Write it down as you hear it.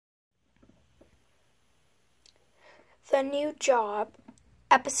The New Job,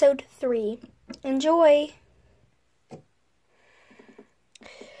 Episode 3. Enjoy!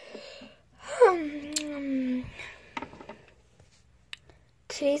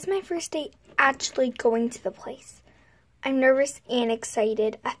 Today's my first day actually going to the place. I'm nervous and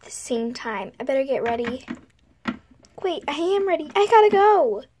excited at the same time. I better get ready. Wait, I am ready. I gotta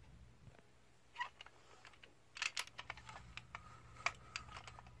go!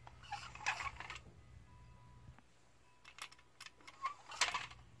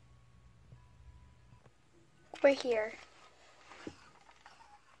 We're here.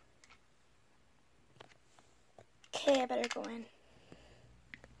 Okay, I better go in.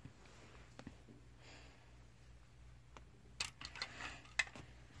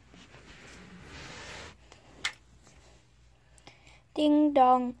 Ding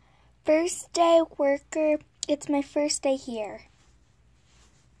dong. First day worker. It's my first day here.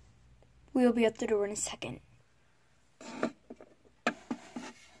 We'll be at the door in a second.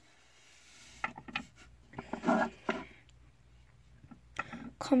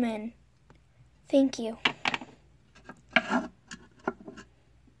 Come in. Thank you.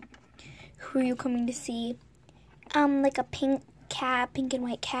 Who are you coming to see? Like a pink cat, pink and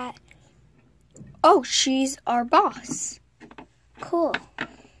white cat. Oh, she's our boss. Cool.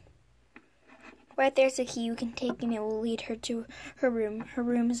 Right there's a key you can take and it will lead her to her room. Her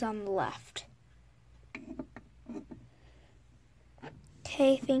room is on the left.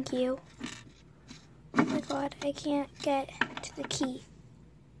 Okay, thank you. Oh my god, I can't get to the key.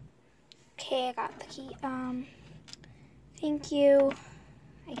 Okay, I got the key. Thank you.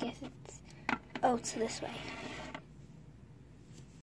 I guess it's this way.